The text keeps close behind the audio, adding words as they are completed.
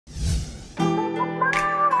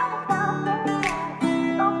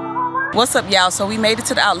What's up, y'all? So we made it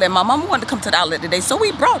to the outlet. My mama wanted to come to the outlet today, so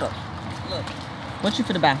we brought her. Look, what you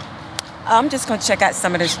finna buy? I'm just gonna check out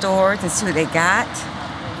some of the stores and see what they got,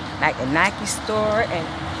 like the Nike store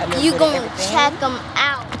and a little you bit gonna of everything. check them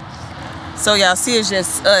out. So y'all see, it's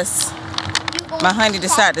just us. My honey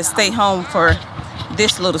decided to stay home for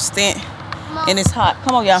this little stint, Mom, and it's hot.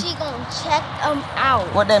 Come on, y'all. she gonna check them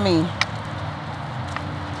out. What that mean?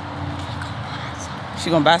 She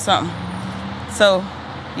gonna buy something. So,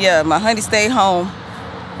 yeah, my honey stayed home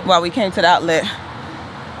while we came to the outlet.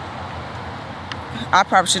 I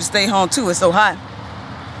probably should have stayed home too. It's so hot.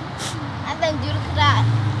 I think Duda could have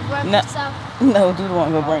brought herself. No, Duda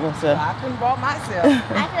won't go bring herself. I couldn't brought myself. I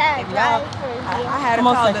could have drive for I you. had to Come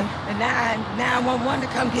on, call the Frankie. 911 to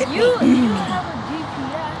come get me. You don't have a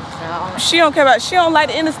GPS. No. She don't care about. She don't like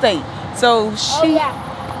the interstate. So she, Oh,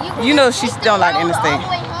 yeah. you know, she Take the don't like the road interstate. all the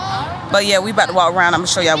way home. But yeah, we about to walk around. I'm gonna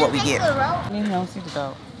show y'all what we Take get. the road. I don't see the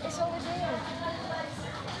dog. It's over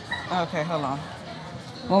there. Okay, hold on.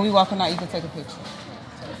 When we walking out, you can take a picture.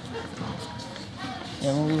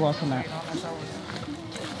 Yeah, when we walking out.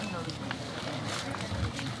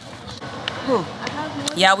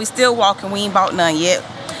 Yeah, we still walking. We ain't bought none yet.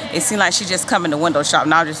 It seemed like she just come in the window shop.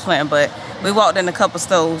 Now I'm just playing, but we walked in a couple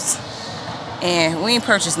stores and we ain't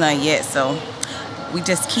purchased none yet. So we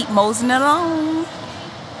just keep moseying along.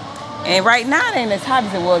 And right now it ain't as hot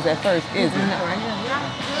as it was at first, is it?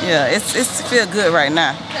 Yeah, it's feel good right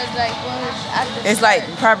now. It's like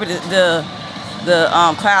probably the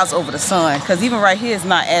clouds over the sun, because even right here it's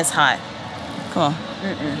not as hot. Come on.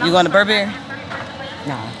 You going to Burberry?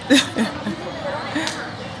 No.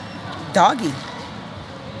 Doggy.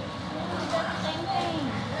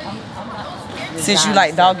 Since you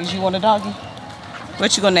like doggies, you want a doggy?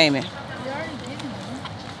 What you gonna name it?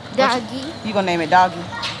 Doggy. You gonna name it Doggy?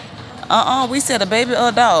 We said a baby or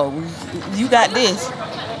a dog. You got this.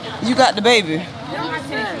 You got the baby.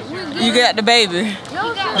 You got the baby.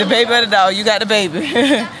 The baby or the dog. You got the baby.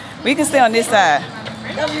 We can stay on this side.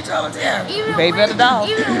 Baby or the dog.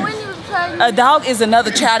 Even when you was pregnant. A dog is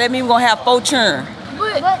another child. That means we're gonna have 4 children.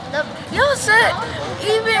 Y'all said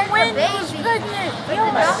even when you was pregnant,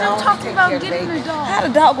 y'all was still talking about getting a dog. How the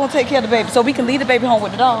dog gonna take care of the baby? So we can leave the baby home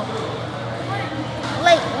with the dog.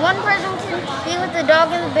 Like one person can be with the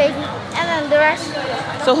dog and the baby, and then the rest.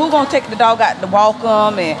 So who gonna take the dog out to walk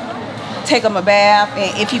him and take him a bath,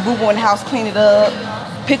 and if he boo-boo in the house, clean it up,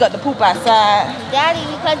 pick up the poop outside? Daddy,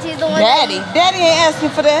 because he's the one. Daddy ain't asking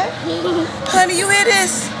for that. Honey, you hear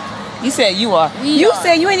this? You said you are. You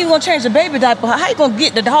said you ain't even gonna change the baby diaper. How you gonna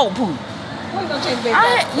get the dog poop? How you gonna change the baby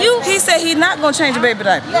diaper? He said he's not gonna change the baby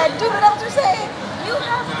diaper. Yeah, do what you said. You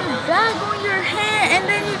have the bag on your hand and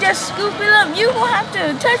then you just scoop it up. You gonna have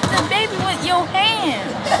to touch the baby with your hand.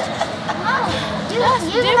 You have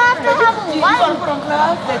to have a You wife. gonna put on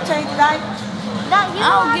gloves that change the diaper? No, you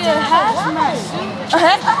I'll don't get a have half to my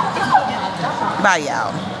have a wife. Bye, y'all.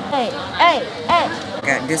 Hey.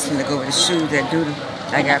 Got this one to go with the shoes that Duda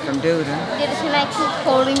I got from Duda. Can I keep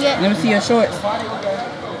holding it? Let me see your shorts.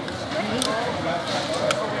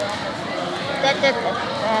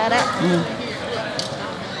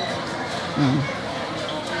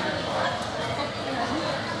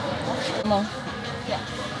 Come on.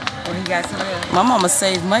 Oh, he got some of that. My mama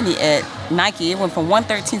saved money at Nike. It went from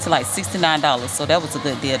 $113 to like $69, so that was a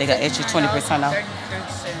good deal. They got extra 20% off.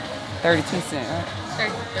 32 cents,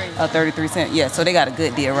 right? 33 cents. Yeah, so they got a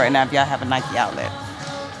good deal right now if y'all have a Nike outlet.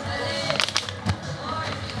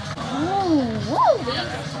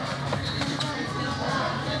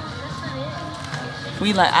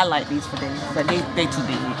 I like these for days, but they too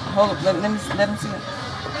big. Hold up, let them see it.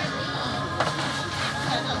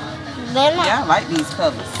 They're not. Yeah, I like these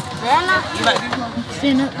colors. They're not. You like these ones?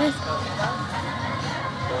 Stand up this.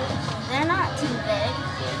 They're not too big.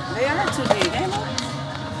 They are too big, ain't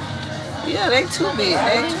they? Yeah, they too big.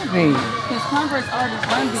 They too big. Because Converse artists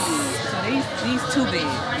run big, so these too big.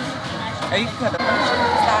 Or you can cut the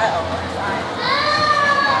style.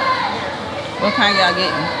 What kind y'all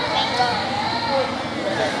getting?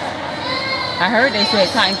 I heard they said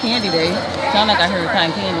cotton candy day. Sound like I heard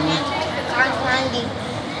cotton candy. Cotton candy.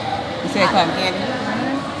 You said cotton candy?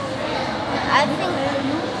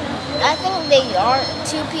 I think they are.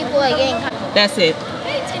 2 people are getting cotton. That's it.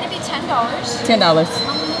 Hey, it's gonna be $10. $10.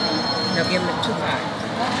 No, give him the 2 5.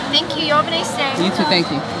 Thank you. You have a nice day. You too, thank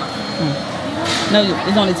you. No,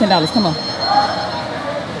 it's only $10. Come on.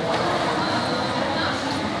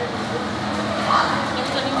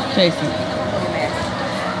 Jason.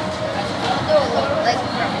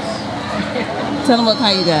 Tell them what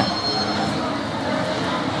kind you got.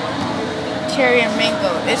 cherry and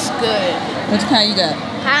mango. It's good. Which kind you got?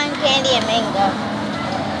 Cotton candy and mango.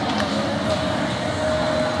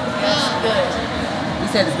 good. You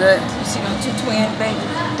said it's good? You see those 2 twin babies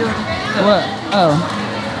doing it? What? Oh.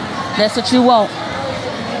 That's what you want.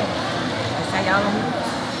 That's how y'all gonna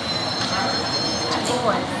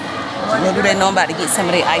boys. Maybe they know I'm about to get some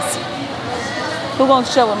of their icy. Who gonna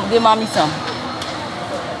show them? Give mommy some.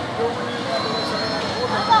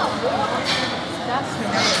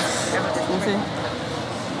 You see?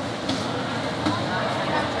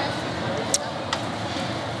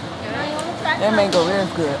 That mango is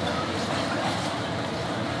good.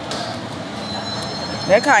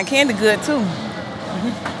 That cotton candy good too.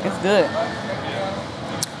 It's good.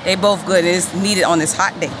 They both good. It's needed on this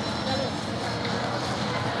hot day.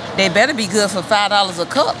 They better be good for $5 a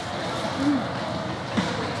cup.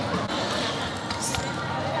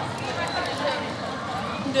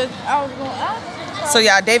 I was gonna ask. So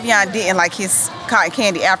y'all, Davion didn't like his cotton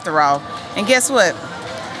candy after all. And guess what?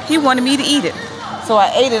 He wanted me to eat it. So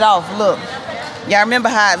I ate it off. Look. Y'all remember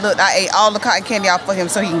how it looked? I ate all the cotton candy off for him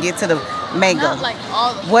so he can get to the mango. Not like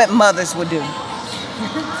all the. What mothers would do.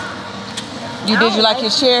 Did you like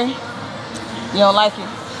his cherry? You don't like it?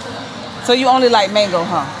 So you only like mango,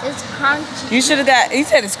 huh? It's crunchy. You should have got, he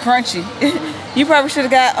said it's crunchy. You probably should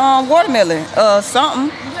have got watermelon or something.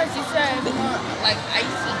 Because you said more like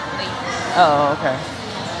icy flavor. Oh, okay.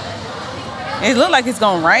 It looked like it's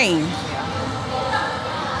gonna rain.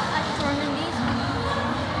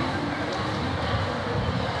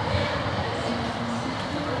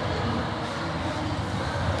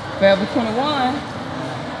 Forever 21.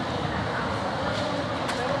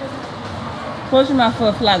 Close your mouth for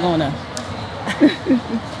a fly going on.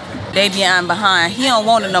 Davion behind. He don't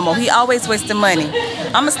want it no more. He always wasting money.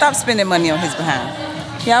 I'm gonna stop spending money on his behind.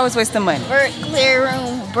 He always wasting money. Bert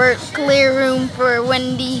clear room for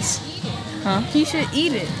Wendy's. Huh? He should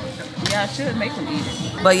eat it. Yeah, I should make him eat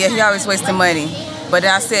it. But yeah, he always wasting money. But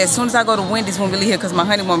I said, as soon as I go to Wendy's when we leave here, because my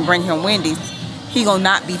honey won't bring him Wendy's, he gonna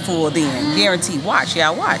not be full then. Guaranteed. Watch,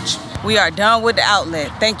 y'all, watch. We are done with the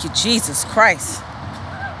outlet. Thank you, Jesus Christ.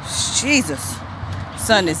 Jesus.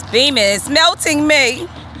 Sun is beaming. It's melting me.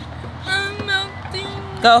 I'm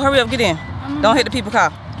melting. Go, hurry up, get in. Don't hit the people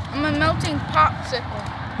car. I'm a melting popsicle.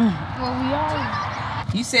 Well, we are.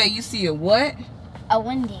 You said you see a what? A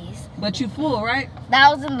Wendy's. But you full, right? That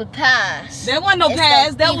was in the past. There wasn't no It's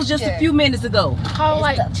pass. the That was just a future. few minutes ago. How It's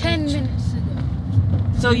like the 10 future. minutes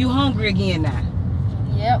ago. So you hungry again now.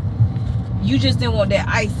 Yep. You just didn't want that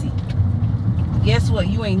icy. Guess what?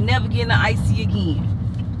 You ain't never getting an icy again.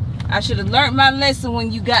 I should have learned my lesson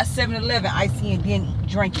when you got 7-Eleven icy and then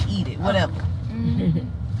drink and eat it. Whatever.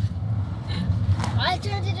 I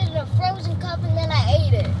turned it in a frozen cup and then I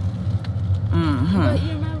ate it. But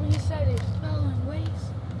you remember he said it fell in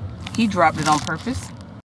waste? He dropped it on purpose.